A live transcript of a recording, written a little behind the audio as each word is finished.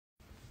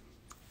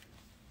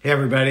Hey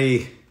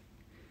everybody,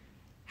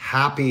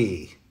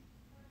 happy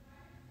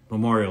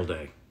Memorial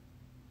Day.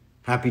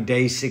 Happy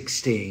day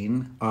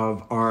 16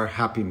 of our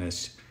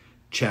happiness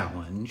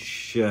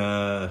challenge.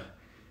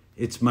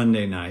 It's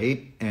Monday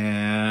night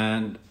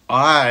and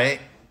I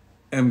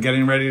am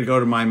getting ready to go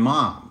to my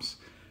mom's.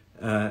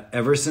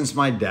 Ever since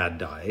my dad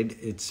died,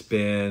 it's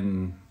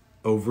been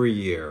over a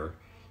year,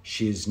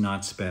 she's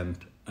not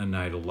spent a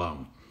night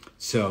alone.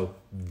 So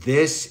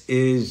this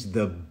is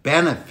the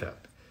benefit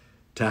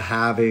to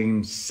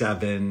having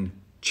 7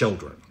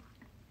 children.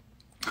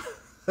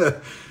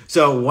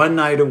 So one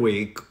night a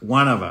week,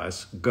 one of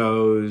us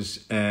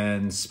goes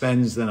and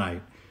spends the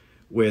night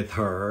with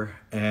her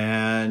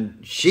and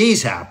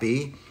she's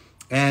happy.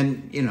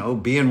 And, you know,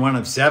 being one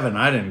of 7,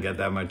 I didn't get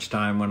that much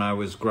time when I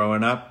was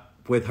growing up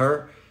with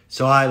her.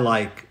 So I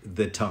like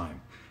the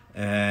time.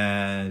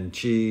 And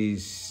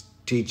she's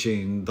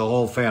teaching the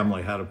whole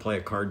family how to play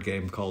a card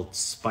game called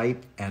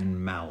Spite and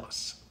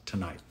Malice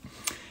tonight.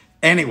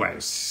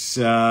 Anyways,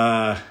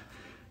 I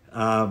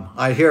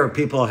hear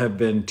people have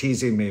been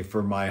teasing me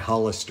for my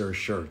Hollister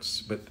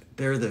shirts, but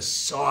they're the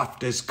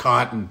softest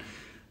cotton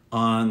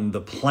on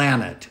the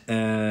planet,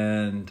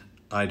 and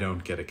I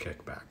don't get a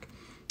kickback.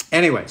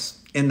 Anyways,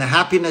 in the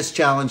happiness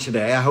challenge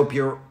today, I hope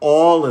you're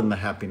all in the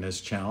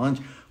happiness challenge.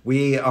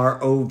 We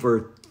are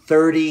over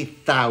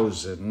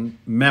 30,000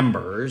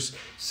 members,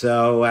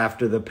 so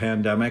after the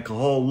pandemic, a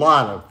whole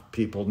lot of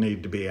people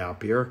need to be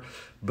happier,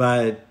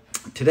 but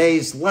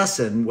today's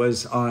lesson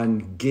was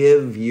on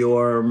give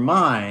your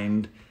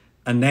mind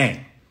a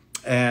name.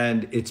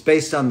 And it's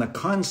based on the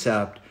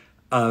concept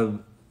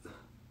of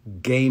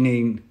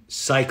gaining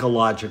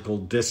psychological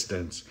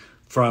distance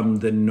from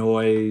the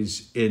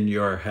noise in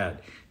your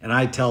head. And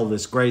I tell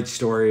this great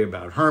story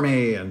about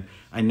Hermie, and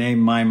I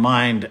named my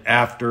mind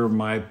after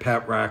my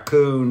pet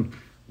raccoon.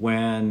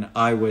 When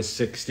I was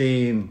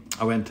 16,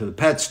 I went to the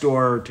pet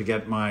store to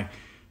get my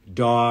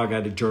dog. I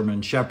had a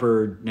German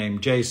Shepherd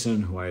named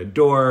Jason, who I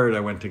adored. I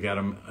went to get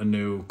him a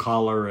new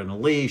collar and a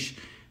leash.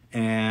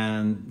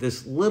 And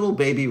this little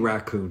baby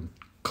raccoon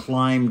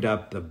climbed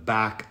up the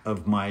back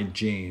of my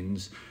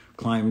jeans,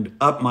 climbed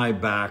up my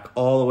back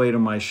all the way to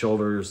my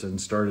shoulders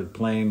and started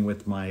playing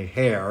with my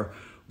hair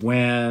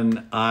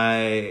when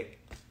I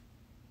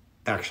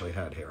actually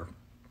had hair.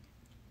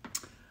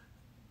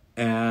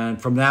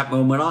 And from that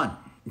moment on,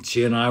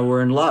 she and I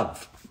were in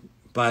love.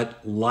 But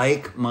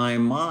like my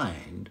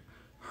mind,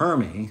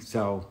 Hermie,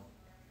 so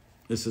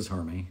this is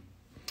Hermie,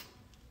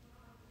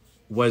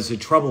 was a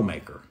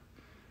troublemaker.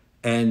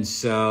 And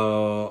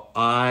so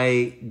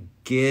I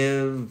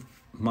give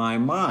my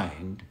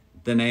mind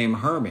the name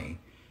Hermie.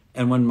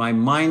 And when my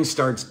mind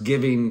starts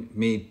giving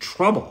me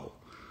trouble,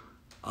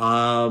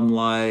 I'm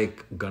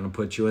like, I'm gonna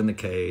put you in the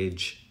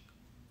cage.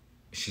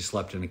 She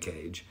slept in a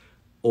cage.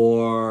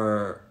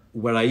 Or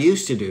what I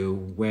used to do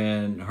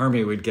when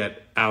Hermie would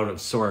get out of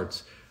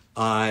sorts,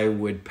 I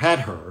would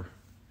pet her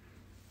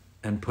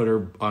and put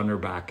her on her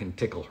back and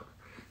tickle her.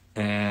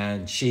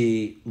 And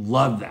she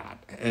loved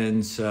that.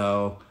 And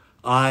so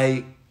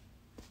I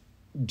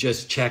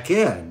just check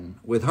in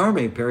with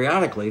Hermie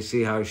periodically,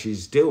 see how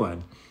she's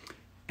doing.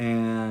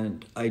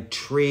 And I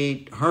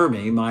treat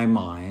Hermie, my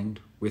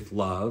mind, with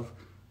love,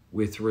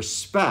 with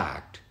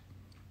respect,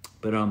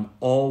 but I'm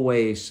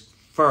always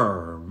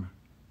firm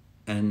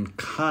and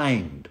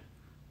kind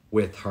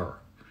with her.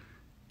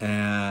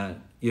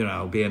 And you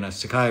know, being a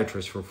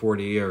psychiatrist for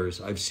 40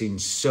 years, I've seen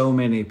so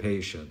many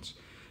patients.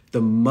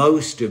 The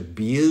most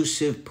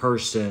abusive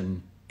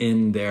person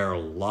in their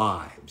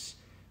lives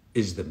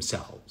is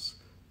themselves.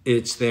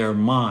 It's their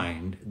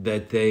mind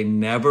that they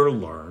never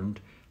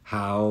learned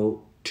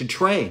how to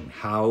train,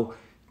 how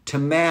to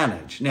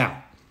manage.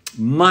 Now,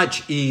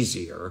 much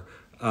easier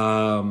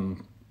to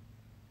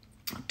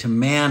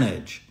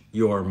manage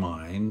your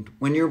mind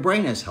when your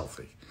brain is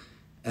healthy.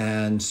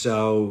 And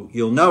so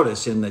you'll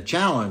notice in the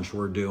challenge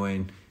we're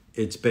doing,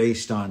 it's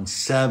based on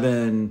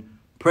 7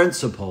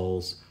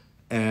 principles.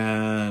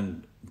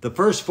 And the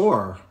first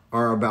 4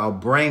 are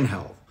about brain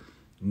health.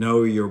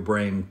 Know your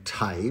brain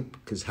type,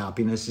 because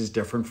happiness is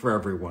different for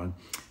everyone.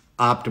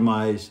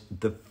 Optimize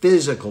the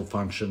physical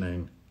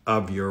functioning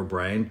of your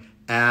brain.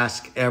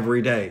 Ask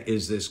every day,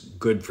 is this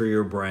good for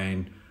your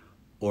brain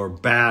or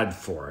bad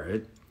for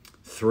it?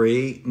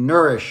 3,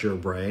 nourish your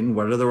brain.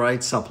 What are the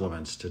right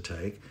supplements to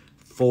take?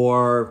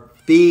 4,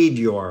 feed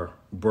your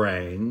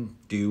brain.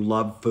 Do you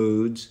love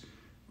foods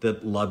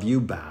that love you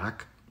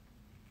back?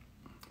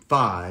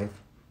 5,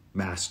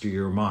 master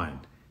your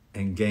mind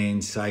and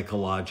gain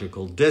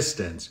psychological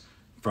distance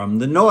from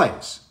the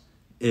noise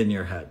in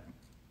your head.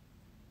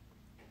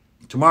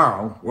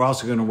 Tomorrow, we're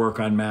also going to work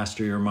on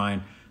master your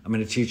mind. I'm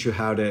going to teach you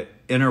how to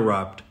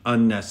interrupt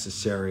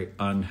unnecessary,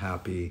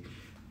 unhappy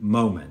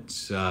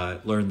moments.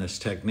 Learned this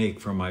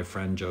technique from my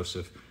friend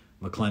Joseph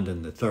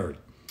McClendon III.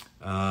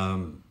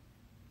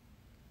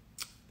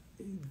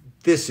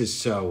 This is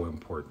so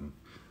important.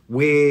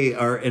 We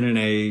are in an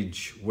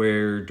age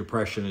where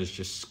depression is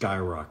just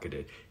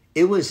skyrocketed.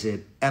 It was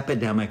at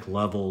epidemic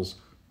levels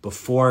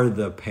before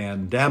the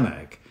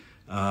pandemic.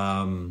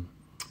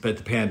 But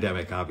the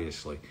pandemic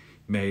obviously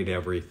made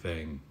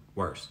everything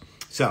worse.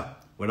 So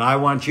what I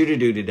want you to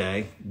do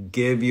today,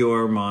 give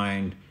your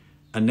mind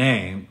a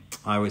name.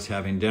 I was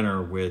having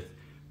dinner with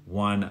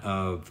one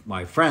of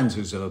my friends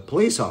who's a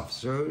police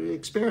officer who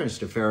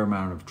experienced a fair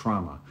amount of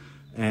trauma.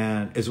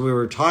 And as we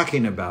were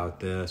talking about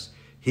this,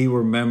 he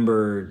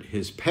remembered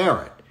his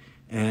parrot.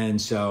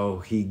 And so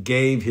he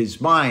gave his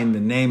mind the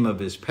name of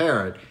his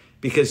parrot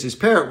because his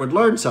parrot would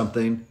learn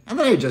something and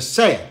then he'd just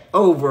say it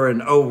over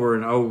and over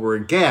and over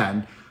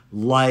again,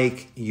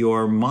 like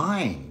your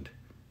mind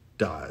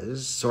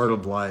does, sort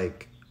of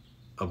like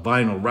a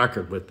vinyl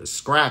record with the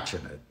scratch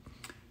in it.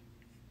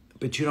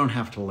 But you don't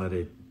have to let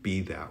it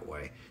be that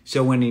way.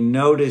 So when he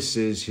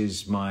notices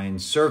his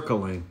mind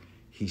circling,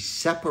 he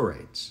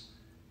separates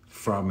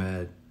from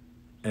it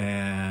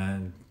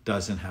and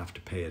doesn't have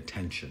to pay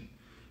attention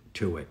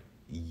to it.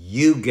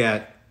 You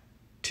get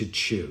to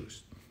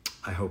choose.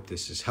 I hope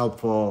this is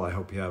helpful. I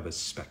hope you have a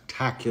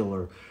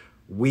spectacular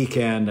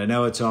weekend. I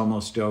know it's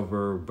almost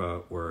over,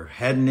 but we're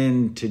heading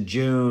into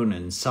June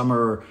and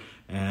summer,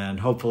 and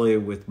hopefully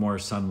with more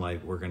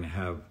sunlight, we're going to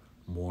have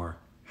more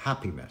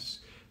happiness.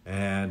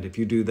 And if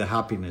you do the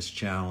happiness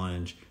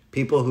challenge,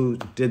 people who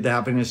did the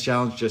happiness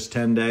challenge just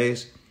 10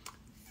 days,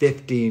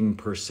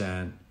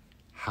 15%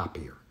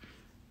 happier,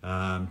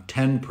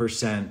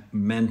 10%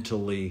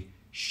 mentally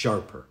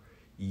sharper.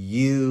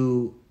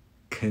 You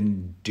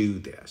can do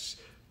this.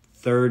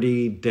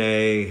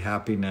 30-day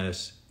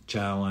happiness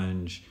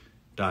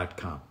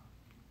challenge.com.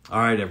 All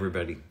right,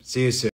 everybody. See you soon.